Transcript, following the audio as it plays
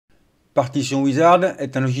Partition Wizard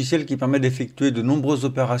est un logiciel qui permet d'effectuer de nombreuses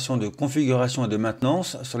opérations de configuration et de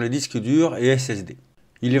maintenance sur les disques durs et SSD.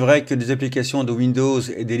 Il est vrai que des applications de Windows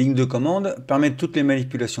et des lignes de commande permettent toutes les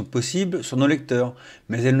manipulations possibles sur nos lecteurs,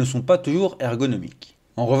 mais elles ne sont pas toujours ergonomiques.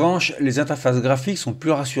 En revanche, les interfaces graphiques sont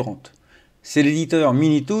plus rassurantes. C'est l'éditeur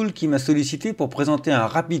Minitool qui m'a sollicité pour présenter un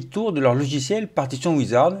rapide tour de leur logiciel Partition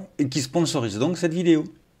Wizard et qui sponsorise donc cette vidéo.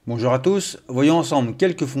 Bonjour à tous, voyons ensemble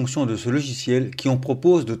quelques fonctions de ce logiciel qui en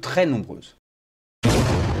propose de très nombreuses.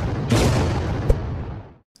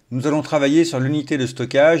 Nous allons travailler sur l'unité de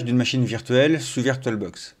stockage d'une machine virtuelle sous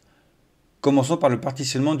VirtualBox. Commençons par le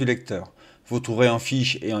partitionnement du lecteur. Vous trouverez en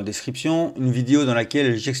fiche et en description une vidéo dans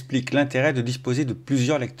laquelle j'explique l'intérêt de disposer de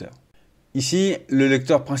plusieurs lecteurs. Ici, le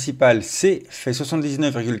lecteur principal C fait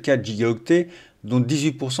 79,4 gigaoctets dont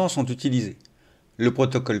 18% sont utilisés. Le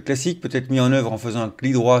protocole classique peut être mis en œuvre en faisant un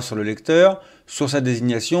clic droit sur le lecteur, sur sa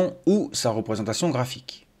désignation ou sa représentation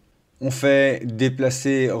graphique. On fait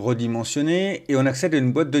déplacer, redimensionner et on accède à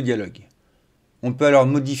une boîte de dialogue. On peut alors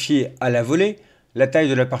modifier à la volée la taille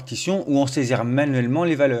de la partition ou en saisir manuellement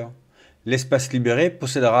les valeurs. L'espace libéré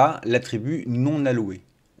possédera l'attribut non alloué.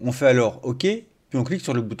 On fait alors OK, puis on clique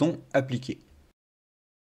sur le bouton Appliquer.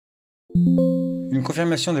 Une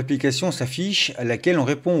confirmation d'application s'affiche à laquelle on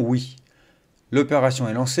répond oui. L'opération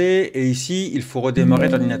est lancée et ici, il faut redémarrer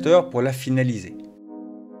l'ordinateur pour la finaliser.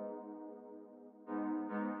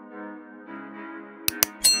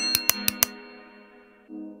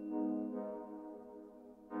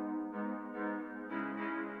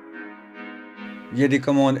 Via des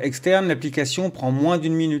commandes externes, l'application prend moins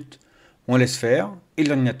d'une minute. On laisse faire et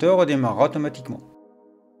l'ordinateur redémarrera automatiquement.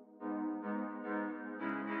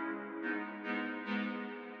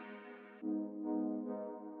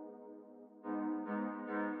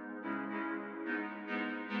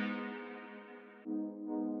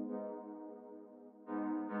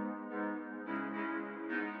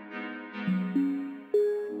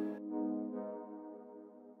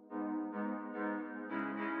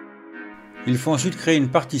 Il faut ensuite créer une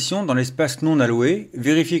partition dans l'espace non alloué,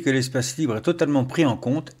 vérifier que l'espace libre est totalement pris en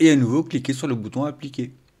compte et à nouveau cliquer sur le bouton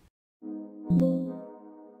Appliquer.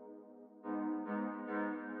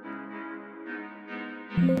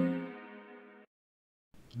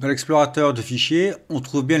 Dans l'explorateur de fichiers, on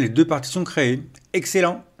trouve bien les deux partitions créées.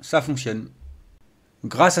 Excellent, ça fonctionne.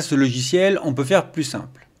 Grâce à ce logiciel, on peut faire plus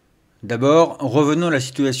simple. D'abord, revenons à la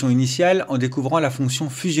situation initiale en découvrant la fonction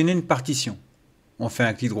fusionner une partition. On fait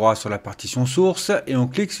un clic droit sur la partition source et on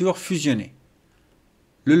clique sur fusionner.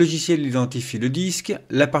 Le logiciel identifie le disque,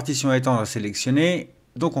 la partition à étendre est sélectionnée,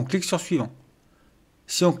 donc on clique sur suivant.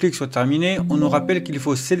 Si on clique sur terminer, on nous rappelle qu'il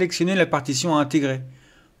faut sélectionner la partition à intégrer.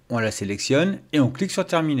 On la sélectionne et on clique sur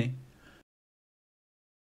terminer.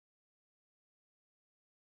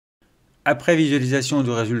 Après visualisation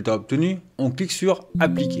du résultat obtenu, on clique sur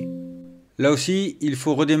appliquer. Là aussi, il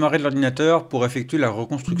faut redémarrer l'ordinateur pour effectuer la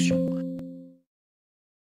reconstruction.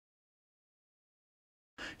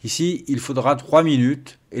 Ici, il faudra 3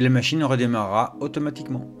 minutes et la machine redémarrera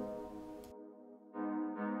automatiquement.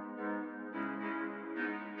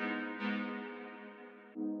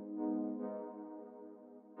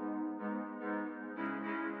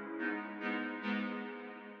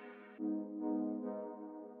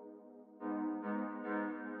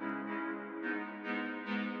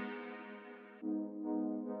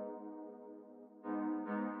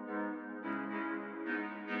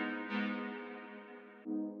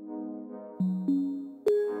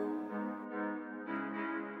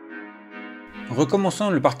 Recommençons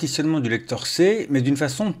le partitionnement du lecteur C, mais d'une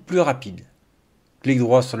façon plus rapide. Clic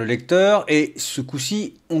droit sur le lecteur et ce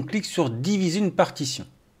coup-ci, on clique sur Diviser une partition.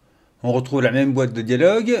 On retrouve la même boîte de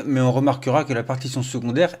dialogue, mais on remarquera que la partition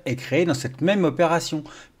secondaire est créée dans cette même opération,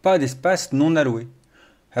 pas d'espace non alloué.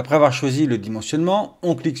 Après avoir choisi le dimensionnement,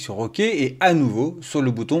 on clique sur OK et à nouveau sur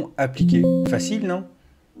le bouton Appliquer. Facile, non ?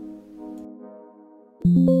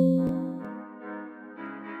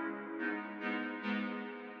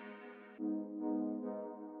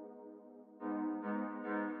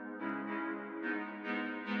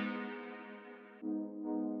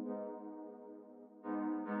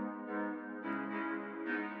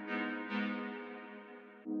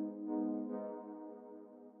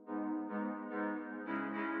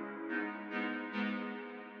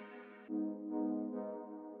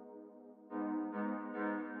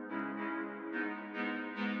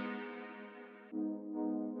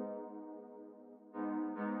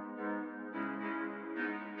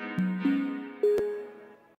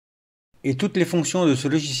 Et toutes les fonctions de ce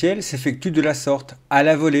logiciel s'effectuent de la sorte, à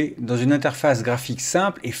la volée, dans une interface graphique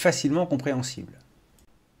simple et facilement compréhensible.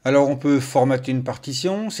 Alors on peut formater une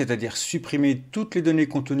partition, c'est-à-dire supprimer toutes les données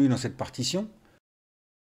contenues dans cette partition.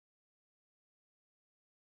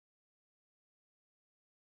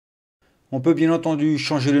 On peut bien entendu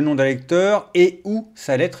changer le nom d'un lecteur et ou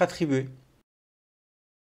sa lettre attribuée.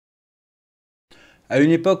 À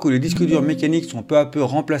une époque où les disques durs mécaniques sont peu à peu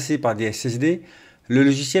remplacés par des SSD, le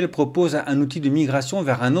logiciel propose un outil de migration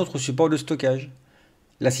vers un autre support de stockage.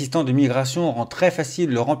 L'assistant de migration rend très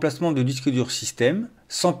facile le remplacement de disques durs système,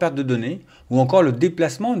 sans perte de données, ou encore le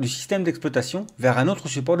déplacement du système d'exploitation vers un autre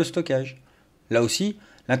support de stockage. Là aussi,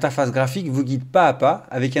 l'interface graphique vous guide pas à pas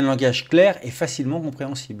avec un langage clair et facilement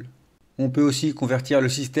compréhensible. On peut aussi convertir le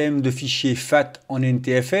système de fichiers FAT en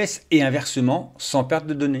NTFS et inversement, sans perte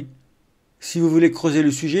de données. Si vous voulez creuser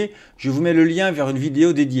le sujet, je vous mets le lien vers une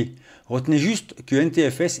vidéo dédiée. Retenez juste que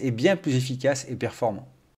NTFS est bien plus efficace et performant.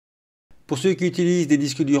 Pour ceux qui utilisent des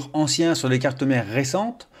disques durs anciens sur des cartes mères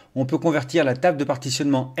récentes, on peut convertir la table de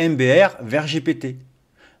partitionnement MBR vers GPT.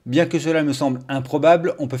 Bien que cela me semble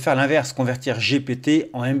improbable, on peut faire l'inverse, convertir GPT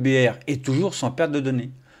en MBR et toujours sans perte de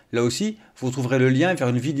données. Là aussi, vous trouverez le lien vers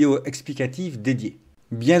une vidéo explicative dédiée.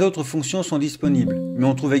 Bien d'autres fonctions sont disponibles, mais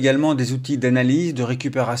on trouve également des outils d'analyse, de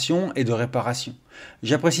récupération et de réparation.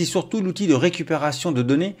 J'apprécie surtout l'outil de récupération de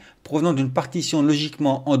données provenant d'une partition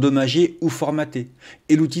logiquement endommagée ou formatée,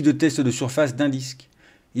 et l'outil de test de surface d'un disque.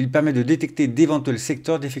 Il permet de détecter d'éventuels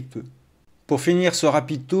secteurs défectueux. Pour finir ce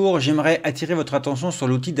rapide tour, j'aimerais attirer votre attention sur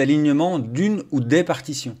l'outil d'alignement d'une ou des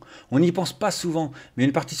partitions. On n'y pense pas souvent, mais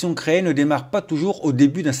une partition créée ne démarre pas toujours au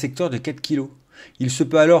début d'un secteur de 4 kg. Il se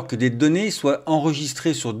peut alors que des données soient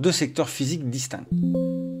enregistrées sur deux secteurs physiques distincts.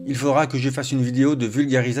 Il faudra que je fasse une vidéo de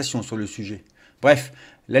vulgarisation sur le sujet. Bref,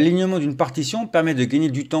 l'alignement d'une partition permet de gagner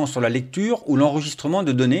du temps sur la lecture ou l'enregistrement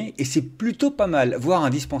de données et c'est plutôt pas mal, voire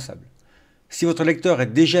indispensable. Si votre lecteur est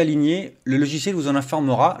déjà aligné, le logiciel vous en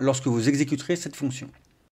informera lorsque vous exécuterez cette fonction.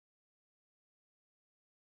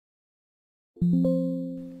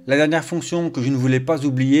 La dernière fonction que je ne voulais pas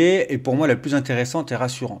oublier est pour moi la plus intéressante et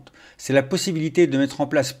rassurante. C'est la possibilité de mettre en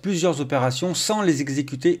place plusieurs opérations sans les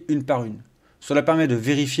exécuter une par une. Cela permet de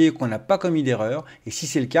vérifier qu'on n'a pas commis d'erreur et si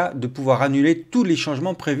c'est le cas, de pouvoir annuler tous les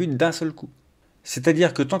changements prévus d'un seul coup.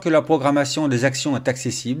 C'est-à-dire que tant que la programmation des actions est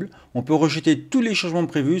accessible, on peut rejeter tous les changements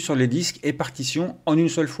prévus sur les disques et partitions en une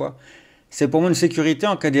seule fois. C'est pour moi une sécurité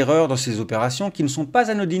en cas d'erreur dans ces opérations qui ne sont pas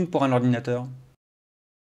anodines pour un ordinateur.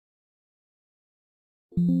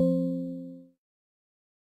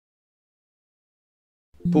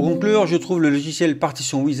 Pour conclure, je trouve le logiciel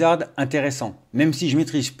Partition Wizard intéressant, même si je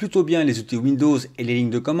maîtrise plutôt bien les outils Windows et les lignes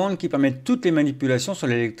de commande qui permettent toutes les manipulations sur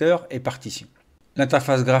les lecteurs et partitions.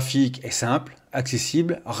 L'interface graphique est simple,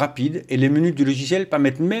 accessible, rapide et les menus du logiciel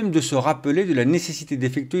permettent même de se rappeler de la nécessité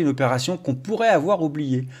d'effectuer une opération qu'on pourrait avoir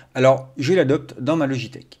oubliée. Alors, je l'adopte dans ma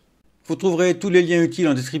Logitech. Vous trouverez tous les liens utiles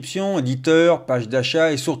en description, éditeur, page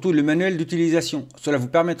d'achat et surtout le manuel d'utilisation. Cela vous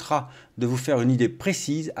permettra de vous faire une idée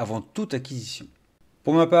précise avant toute acquisition.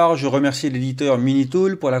 Pour ma part, je remercie l'éditeur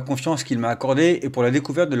Minitool pour la confiance qu'il m'a accordée et pour la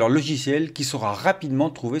découverte de leur logiciel qui saura rapidement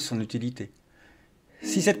trouver son utilité.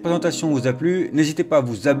 Si cette présentation vous a plu, n'hésitez pas à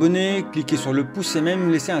vous abonner, cliquer sur le pouce et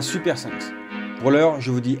même laisser un super 5. Pour l'heure, je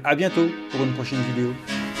vous dis à bientôt pour une prochaine vidéo.